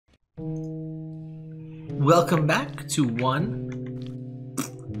Welcome back to one.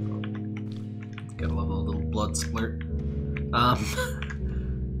 Got a little blood splurt.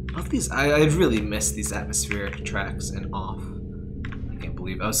 Of these, I really missed these atmospheric tracks and off. I can't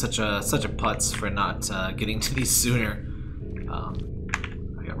believe I was such a putz for not getting to these sooner. I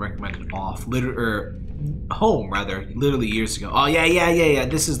got recommended off, home rather, literally years ago. Oh yeah.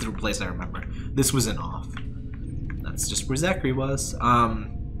 This is the place I remember. This was an off. That's just where Zachary was.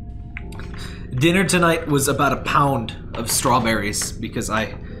 Dinner tonight was about a pound of strawberries because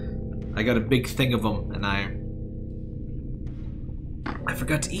I got a big thing of them, and I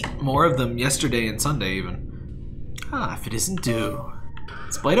forgot to eat more of them yesterday and Sunday even. If it isn't due.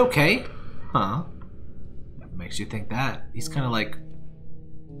 Is Blight okay? Huh? What makes you think that? He's kind of like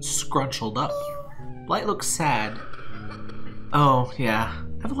scrunchled up. Blight looks sad. Oh, yeah.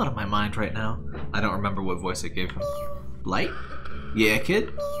 I have a lot on my mind right now. I don't remember what voice I gave him. Blight? Yeah,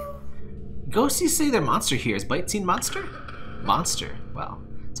 kid? Ghosties say they're monster here. Has Blight seen monster? Monster? Well,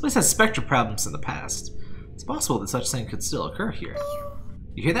 this place has spectral problems in the past. It's possible that such thing could still occur here.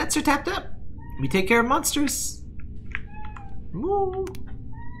 You hear that, Sir Tap Tap? We take care of monsters. Moo.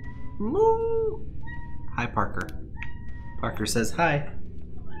 Moo. Hi, Parker. Parker says hi.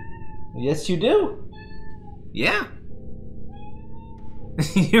 Yes, you do. Yeah.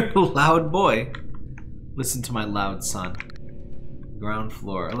 You're a loud boy. Listen to my loud son. Ground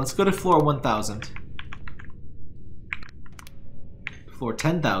floor. Let's go to floor 1000. Floor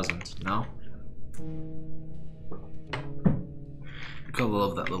 10,000. No. I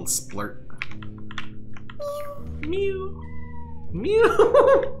love that little splurt. Mew.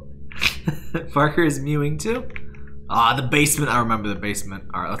 Mew. Parker is mewing too. The basement. I remember the basement.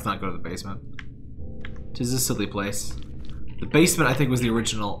 Alright, let's not go to the basement. Tis a silly place. The basement, I think, was the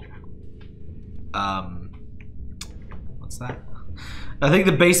original. What's that? I think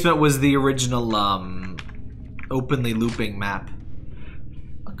the basement was the original openly looping map.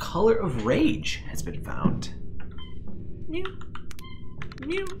 A color of rage has been found. Mew.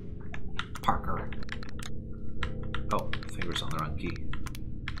 Mew. Parker. Oh, fingers on the wrong key.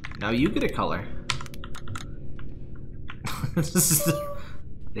 Now you get a color.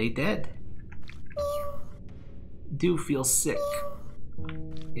 They dead. Do feel sick.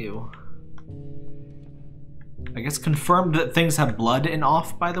 Ew. I guess confirmed that things have blood in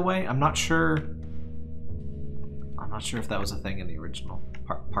off, by the way. I'm not sure if that was a thing in the original.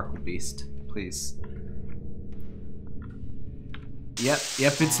 Parker Beast, please. Yep,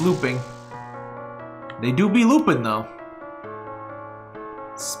 it's looping. They do be looping, though.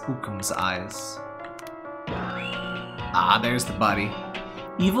 Spookum's eyes. There's the body.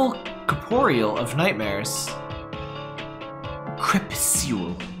 Evil corporeal of nightmares.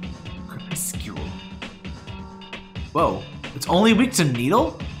 Crepuscule. Crepuscule. Whoa, it's only weak to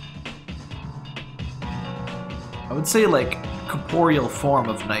needle? I would say like corporeal form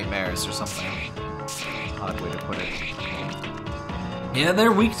of nightmares or something. Odd way to put it. Yeah,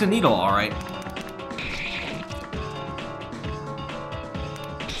 they're weak to needle, alright.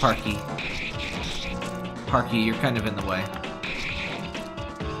 Parky. Parky, you're kind of in the way.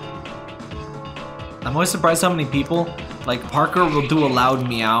 I'm always surprised how many people, like Parker will do a loud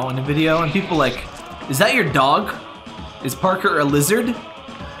meow in a video and people like, is that your dog? Is Parker a lizard?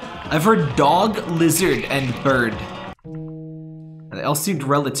 I've heard dog, lizard, and bird. They all seemed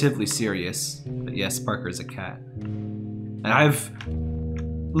relatively serious. But yes, Parker is a cat. And I've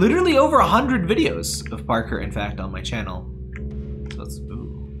literally over 100 videos of Parker, in fact, on my channel. So it's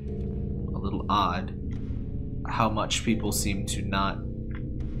a little odd how much people seem to not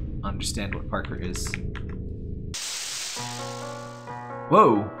understand what Parker is.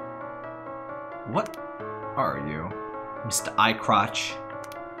 Whoa. What are you? Mr. Eye Crotch.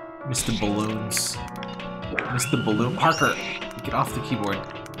 Mr. Balloons. Mr. Balloon. Parker, get off the keyboard.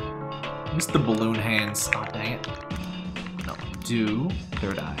 Mr. Balloon Hands. Oh, dang it. No. Do.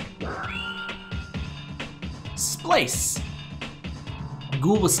 Third eye. Splice.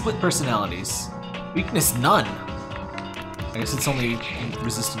 Ghoul with split personalities. Weakness none. I guess it's only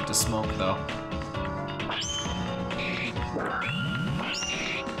resistant to smoke, though.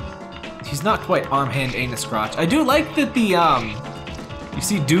 He's not quite arm, hand, anus, crotch. I do like that the, you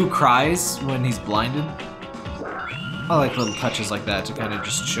see Dew cries when he's blinded. I like little touches like that to kind of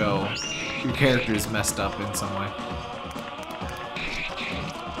just show your character is messed up in some way.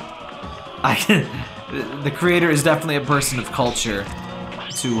 The creator is definitely a person of culture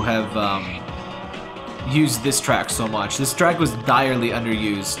to have used this track so much. This track was direly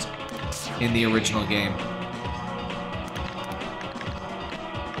underused in the original game.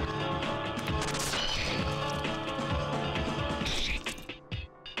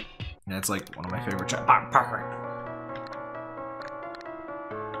 And it's like one of my favorite Parker.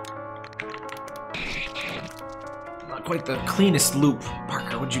 Not quite the cleanest loop.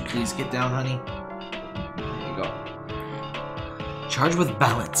 Parker, would you please get down, honey? There you go. Charge with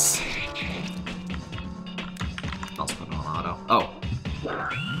balance. I'll put it on auto. Oh.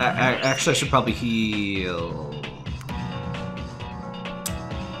 Actually, I should probably heal.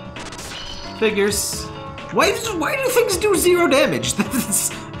 Figures. Why do things do 0 damage?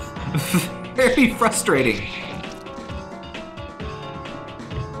 That's very frustrating.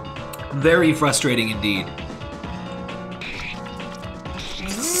 Very frustrating indeed.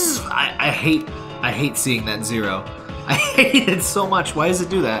 I hate seeing that 0. I hate it so much. Why does it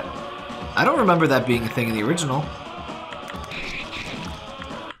do that? I don't remember that being a thing in the original.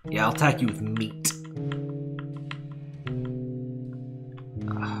 Yeah, I'll attack you with meat.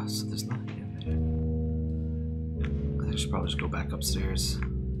 So there's nothing in there. I should probably just go back upstairs.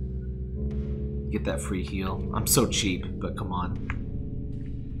 Get that free heal. I'm so cheap, but come on.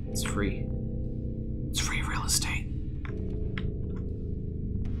 It's free. It's free real estate.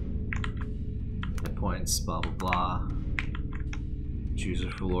 Hit points, blah blah blah. Choose a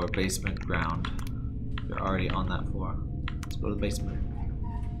floor, basement, ground. You're already on that floor. Let's go to the basement.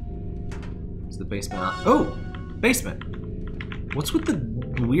 Is the basement on? Oh! Basement! What's with the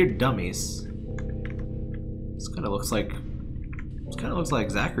weird dummies? This kinda looks like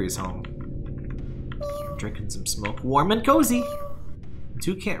Zachary's home. Drinking some smoke. Warm and cozy!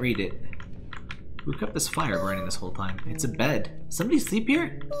 2 can't read it. Who kept this fire burning this whole time? It's a bed. Somebody sleep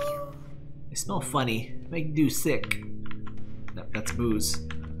here? They smell funny. Make you sick. Nope, that's booze.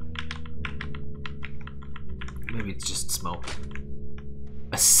 Maybe it's just smoke.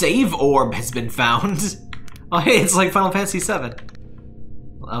 A save orb has been found! Oh hey, it's like Final Fantasy VII.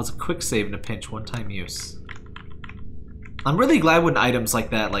 Well, that was a quick save in a pinch, one-time use. I'm really glad when items like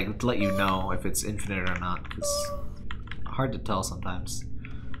that like let you know if it's infinite or not, because it's hard to tell sometimes.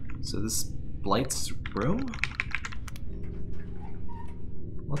 So this Blight's room?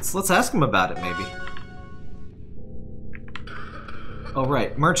 Let's ask him about it maybe. Oh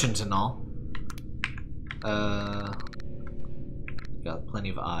right, merchant and all. Got plenty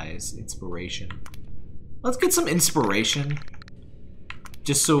of eyes. Inspiration. Let's get some inspiration.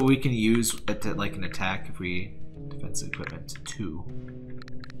 Just so we can use it to, like an attack if we defensive equipment 2.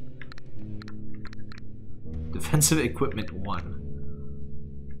 Defensive equipment 1.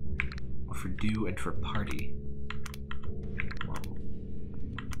 For do and for party. Well,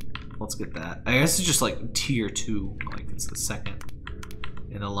 let's get that. I guess it's just like tier 2, like it's the second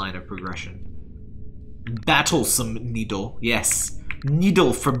in a line of progression. Battlesome needle, yes.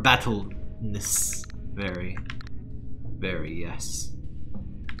 Needle for battleness. Very, very yes.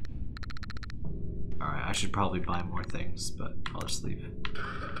 Alright, I should probably buy more things, but I'll just leave.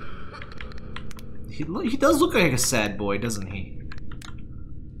 He does look like a sad boy, doesn't he?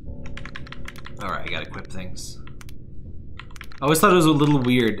 Alright, I gotta equip things. I always thought it was a little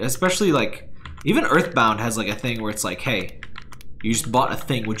weird, especially like, even Earthbound has like a thing where it's like, hey, you just bought a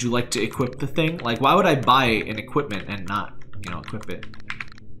thing, would you like to equip the thing? Like, why would I buy an equipment and not, you know, equip it?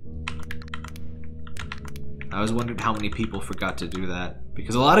 I always wondered how many people forgot to do that.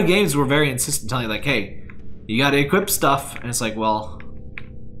 Because a lot of games were very insistent telling you like, hey, you gotta equip stuff. And it's like, well,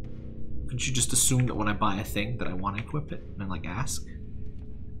 couldn't you just assume that when I buy a thing that I want to equip it? And then like ask?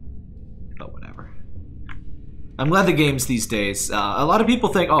 But whatever. I'm glad the games these days, a lot of people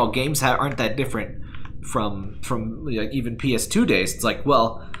think, oh, games aren't that different from like even PS2 days. It's like,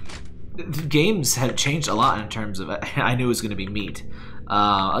 well, games have changed a lot in terms of, I knew it was going to be meat.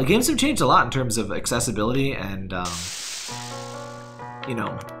 Games have changed a lot in terms of accessibility and, you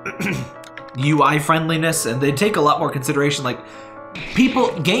know, UI friendliness, and they take a lot more consideration. Like,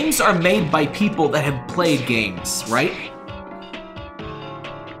 games are made by people that have played games, right?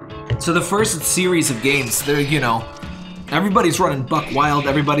 So the first series of games, they're, you know, everybody's running buck wild,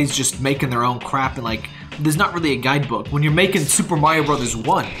 everybody's just making their own crap, and like, there's not really a guidebook. When you're making Super Mario Bros.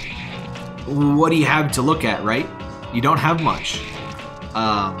 1, what do you have to look at, right? You don't have much.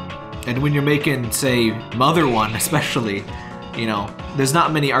 And when you're making, say, Mother 1 especially, you know, there's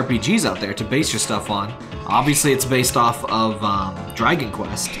not many RPGs out there to base your stuff on. Obviously it's based off of Dragon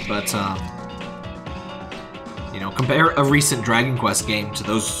Quest, but, you know, compare a recent Dragon Quest game to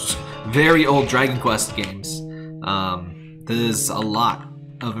those very old Dragon Quest games. There's a lot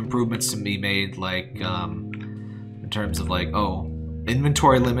of improvements to be made, like, in terms of like, oh,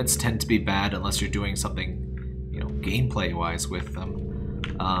 inventory limits tend to be bad unless you're doing something, you know, gameplay-wise with them.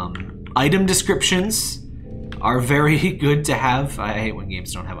 Item descriptions are very good to have. I hate when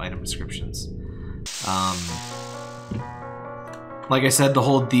games don't have item descriptions. Like I said, the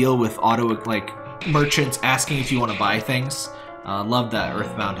whole deal with auto, like, merchants asking if you want to buy things. Love that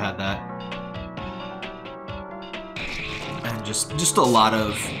Earthbound had that. And just a lot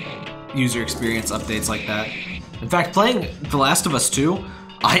of user experience updates like that. In fact, playing The Last of Us 2,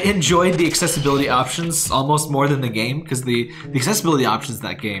 I enjoyed the accessibility options almost more than the game, because the accessibility options in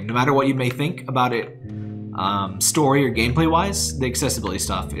that game, no matter what you may think about it, story or gameplay wise, the accessibility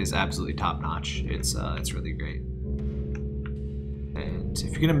stuff is absolutely top notch. It's really great. And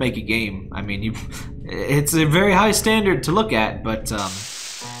if you're gonna make a game, I mean, it's a very high standard to look at, but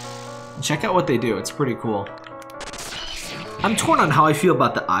check out what they do. It's pretty cool. I'm torn on how I feel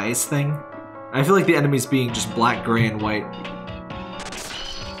about the eyes thing. I feel like the enemies being just black, gray, and white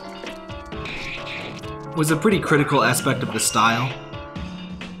was a pretty critical aspect of the style.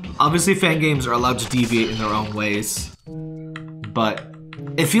 Obviously, fan games are allowed to deviate in their own ways, but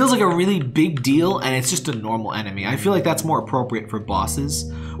it feels like a really big deal and it's just a normal enemy. I feel like that's more appropriate for bosses.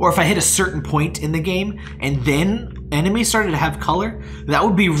 Or if I hit a certain point in the game and then enemies started to have color, that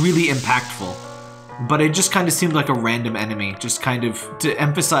would be really impactful. But it just kind of seemed like a random enemy, just kind of to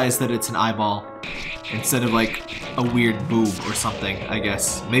emphasize that it's an eyeball instead of like a weird boob or something, I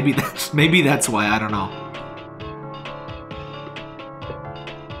guess. Maybe that's why, I don't know.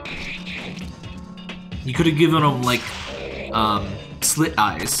 You could have given them like slit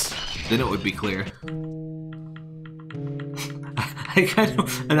eyes, then it would be clear. I said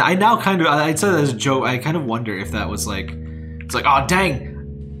that as a joke. I kind of wonder if that was like, it's like, oh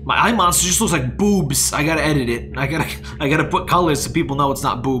dang, my eye monster just looks like boobs. I gotta edit it. I gotta put colors so people know it's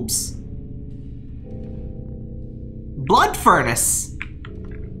not boobs. Blood furnace.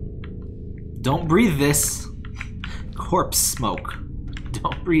 Don't breathe this. Corpse smoke.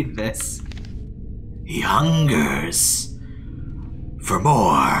 Don't breathe this. He hungers for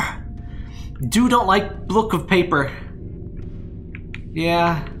more. Dude don't like book of paper.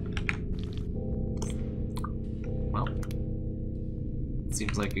 Yeah. Well,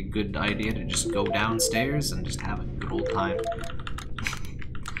 seems like a good idea to just go downstairs and just have a good old time.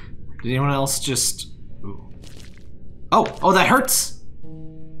 Did anyone else just... Ooh. Oh, that hurts!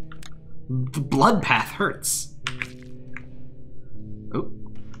 The blood path hurts. Oh,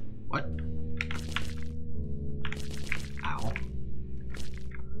 what? Ow.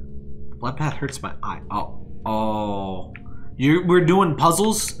 The blood path hurts my eye. Oh. We're doing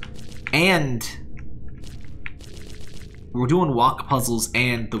puzzles, and we're doing walk puzzles,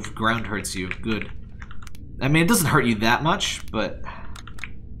 and the ground hurts you. Good. I mean, it doesn't hurt you that much, but...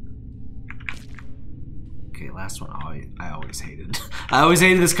 Okay, last one. Oh, I always hated. I always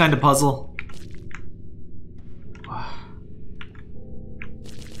hated this kind of puzzle.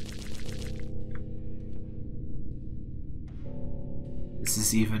 This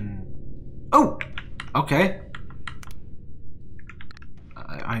is even... Oh! Okay.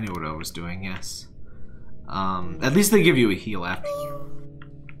 I knew what I was doing, yes. At least they give you a heal after.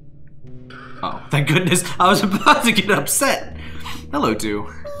 Oh, thank goodness. I was about to get upset. Hello, two.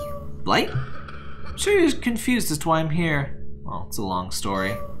 Blight? I'm sure you're confused as to why I'm here. Well, it's a long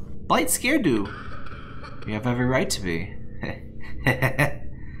story. Blight scared you. You have every right to be.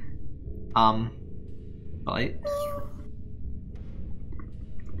 Blight?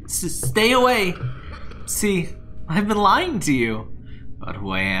 Stay away! See, I've been lying to you. About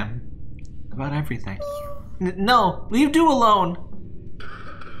who I am. About everything. No, leave Du alone!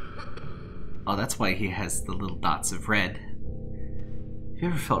 Oh, that's why he has the little dots of red. Have you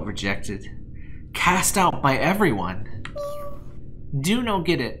ever felt rejected? Cast out by everyone? Du don't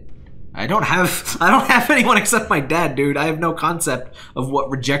get it. I don't have anyone except my dad, dude. I have no concept of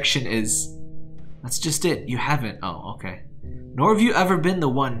what rejection is. That's just it. You haven't. Oh, okay. Nor have you ever been the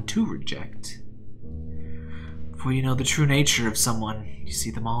one to reject. Before you know the true nature of someone, you see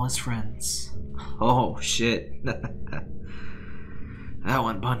them all as friends. Oh, shit. That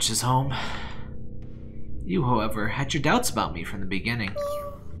one punches home. You, however, had your doubts about me from the beginning.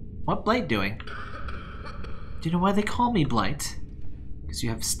 What Blight doing? Do you know why they call me Blight? Because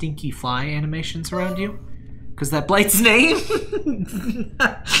you have stinky fly animations around you? Because that Blight's name?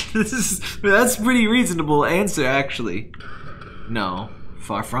 That's a pretty reasonable answer, actually. No,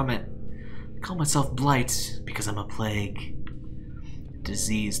 far from it. I call myself Blight because I'm a plague.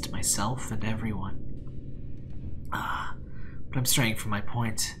 Disease to myself and everyone. But I'm straying from my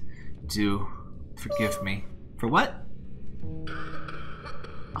point. Do forgive me. For what?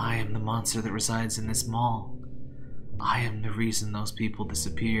 I am the monster that resides in this mall. I am the reason those people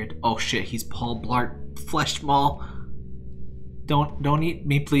disappeared. Oh shit, he's Paul Blart Flesh Mall. Don't eat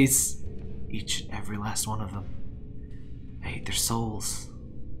me, please. Each and every last one of them. I hate their souls.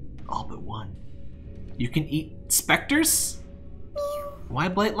 All but one. You can eat specters? Why a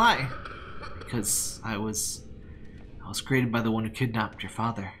blight lie? Because I was created by the one who kidnapped your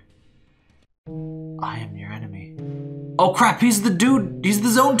father. I am your enemy. Oh crap, he's the dude! He's the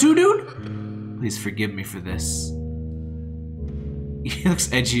Zone 2 dude? Please forgive me for this. He looks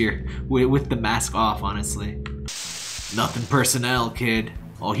edgier with the mask off, honestly. Nothing personnel, kid.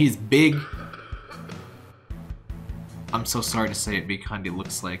 Oh, he's big. I'm so sorry to say it, but he kind of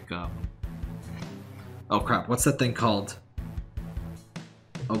looks like, oh crap, what's that thing called?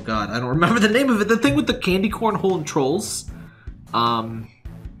 Oh god, I don't remember the name of it. The thing with the candy corn hole and trolls. Oh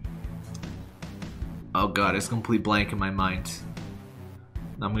god, it's a complete blank in my mind.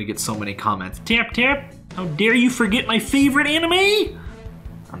 I'm gonna get so many comments. Tap tap! How dare you forget my favorite anime?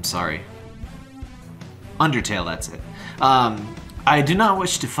 I'm sorry. Undertale, that's it. I do not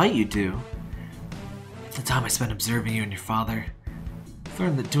wish to fight you two. The time I spent observing you and your father, I've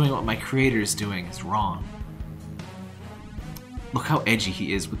learned that doing what my creator is doing is wrong. Look how edgy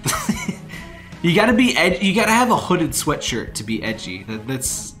he is with the You gotta be you gotta have a hooded sweatshirt to be edgy.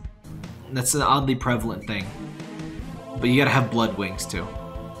 That's an oddly prevalent thing. But you gotta have blood wings too.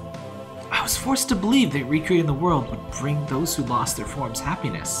 I was forced to believe that recreating the world would bring those who lost their forms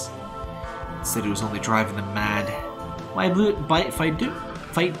happiness. Instead, it was only driving them mad. Why fight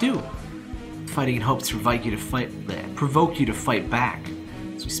do? Fighting in hopes to provoke you to fight back.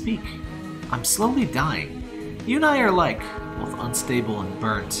 As we speak, I'm slowly dying. You and I are alike, both unstable and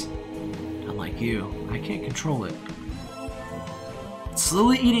burnt. Unlike you, I can't control it. It's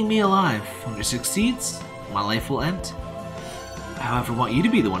slowly eating me alive. When it succeeds, my life will end. I, however, want you to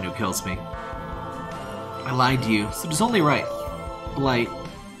be the one who kills me. I lied to you, so it is only right. Blight.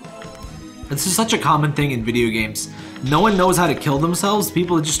 This is such a common thing in video games. No one knows how to kill themselves.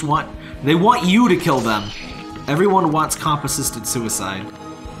 People just want you to kill them. Everyone wants comp-assisted suicide.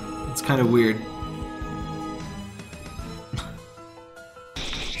 It's kind of weird.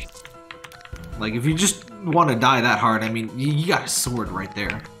 Like, if you just want to die that hard, I mean, you got a sword right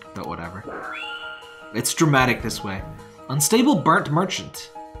there. But whatever. It's dramatic this way. Unstable burnt merchant.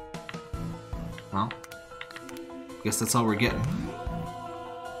 Well, I guess that's all we're getting.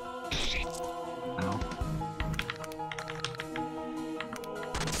 Ow.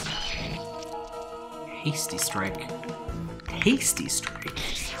 Hasty strike. Hasty strike.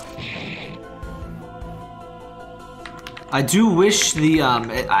 I do wish the,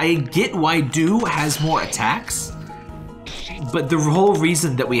 I get why Do has more attacks, but the whole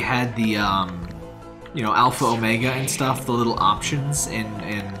reason that we had the, you know, Alpha, Omega and stuff, the little options in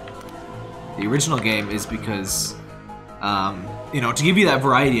the original game is because, you know, to give you that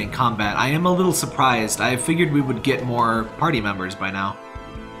variety in combat. I am a little surprised. I figured we would get more party members by now.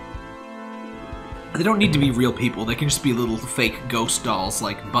 They don't need to be real people. They can just be little fake ghost dolls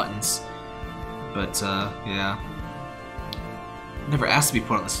like Buttons. But, yeah. Never asked to be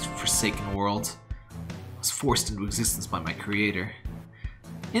put on this forsaken world. I was forced into existence by my creator.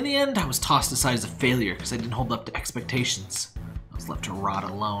 In the end, I was tossed aside as a failure because I didn't hold up to expectations. I was left to rot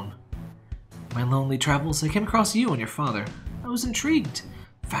alone. In my lonely travels, I came across you and your father. I was intrigued,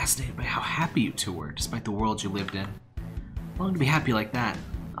 fascinated by how happy you two were, despite the world you lived in. I longed to be happy like that.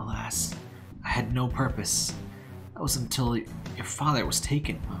 Alas, I had no purpose. That was until your father was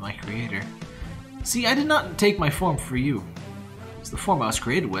taken by my creator. See, I did not take my form for you. It's the form I was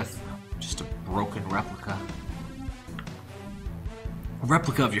created with, just a broken replica. A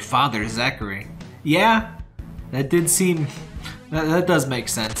replica of your father, Zachary. Yeah, that did seem... That does make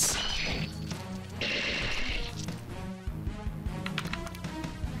sense.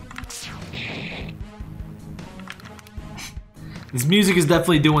 This music is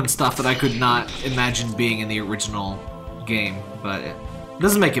definitely doing stuff that I could not imagine being in the original game, but it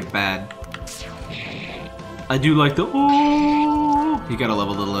doesn't make it bad. I do like the ooh. You gotta love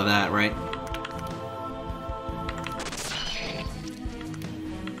a little of that, right?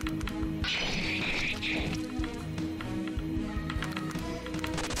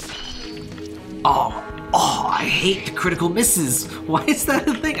 Oh, I hate the critical misses. Why is that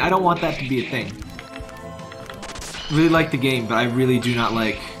a thing? I don't want that to be a thing. Really like the game, but I really do not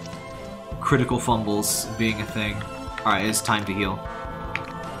like critical fumbles being a thing. Alright, it's time to heal.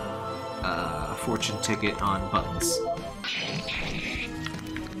 Fortune ticket on Buttons.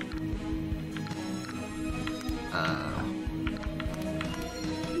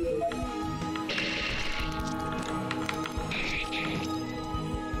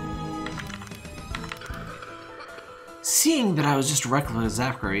 Seeing that I was just reckless as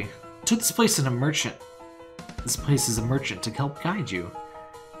Zachary, I took this place in a merchant. This place is a merchant to help guide you.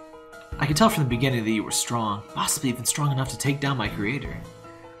 I could tell from the beginning that you were strong, possibly even strong enough to take down my creator.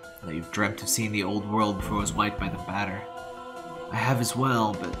 That you've dreamt of seeing the old world before it was wiped by the batter. I have as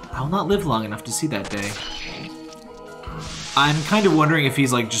well, but I will not live long enough to see that day. I'm kind of wondering if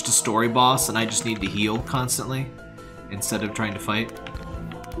he's like just a story boss and I just need to heal constantly instead of trying to fight.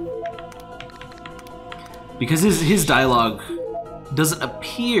 Because his dialogue doesn't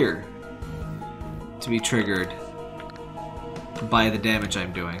appear to be triggered by the damage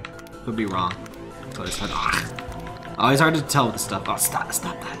I'm doing. Could be wrong. It's always hard. Always hard to tell with the stuff. Oh, stop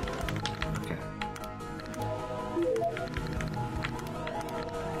that. Okay.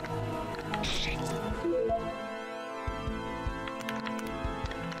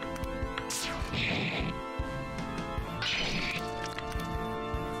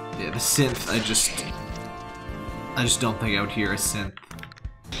 Yeah, the synth, I just don't think I would hear a synth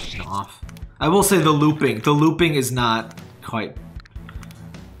off. I will say the looping is not quite...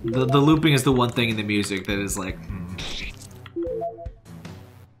 The looping is the one thing in the music that is like,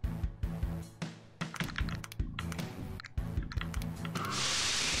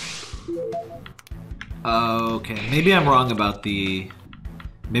 Okay, maybe I'm wrong about the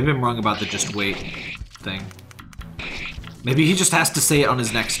just wait thing. Maybe he just has to say it on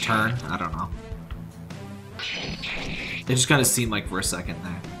his next turn. I don't know. It just kind of seemed like for a second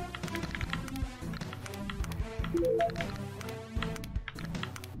there.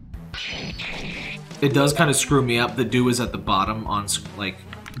 It does kind of screw me up. The do is at the bottom on, like,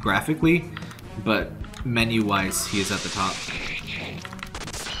 graphically, but menu-wise, he is at the top.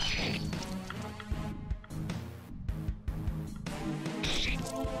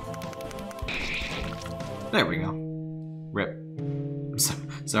 There we go. Rip.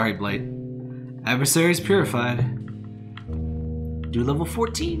 Sorry, Blight. Adversaries purified. Do level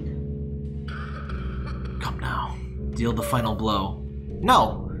 14. Come now. Deal the final blow.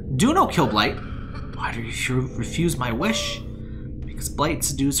 No! Do no kill Blight. Why do you refuse my wish? Because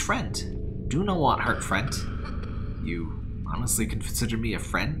Blight's Du's friend. Do no want hurt friend. You honestly consider me a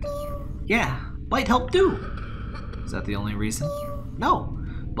friend? Yeah, Blight helped Do. Is that the only reason? No.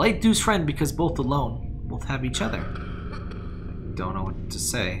 Blight Du's friend because both have each other. Don't know what to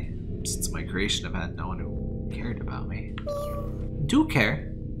say. Since my creation, I've had no one who cared about me. Do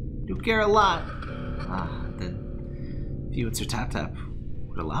care a lot. Then if you and Sir Tap Tap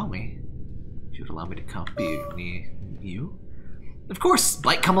would allow me, if you would allow me to come be near you, of course,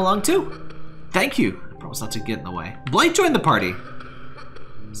 Blight come along too. Thank you. I promise not to get in the way. Blight joined the party.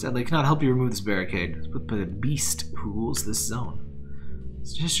 Sadly, I cannot help you remove this barricade. But the beast who rules this zone.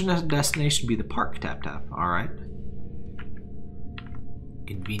 Suggestion destination be the park, Tap Tap. Alright.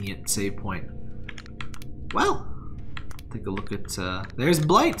 Convenient save point. Well, take a look at, there's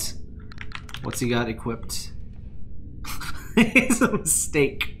Blight. What's he got equipped? It's a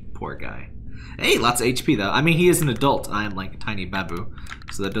mistake. Poor guy. Hey, lots of HP though. I mean, he is an adult. I am like a tiny babu.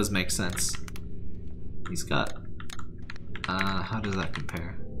 So that does make sense. He's got, how does that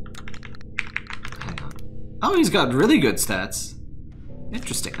compare? Hang on. Oh, he's got really good stats.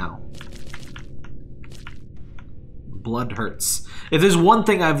 Interesting how. Blood hurts. If there's one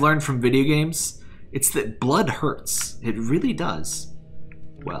thing I've learned from video games, it's that blood hurts. It really does.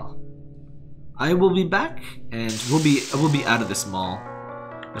 Well, I will be back, and we'll be out of this mall,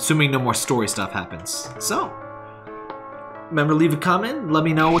 assuming no more story stuff happens. So, remember to leave a comment. Let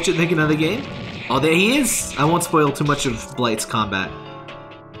me know what you're thinking of the game. Oh, there he is. I won't spoil too much of Blight's combat,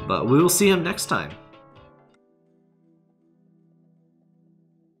 but we will see him next time.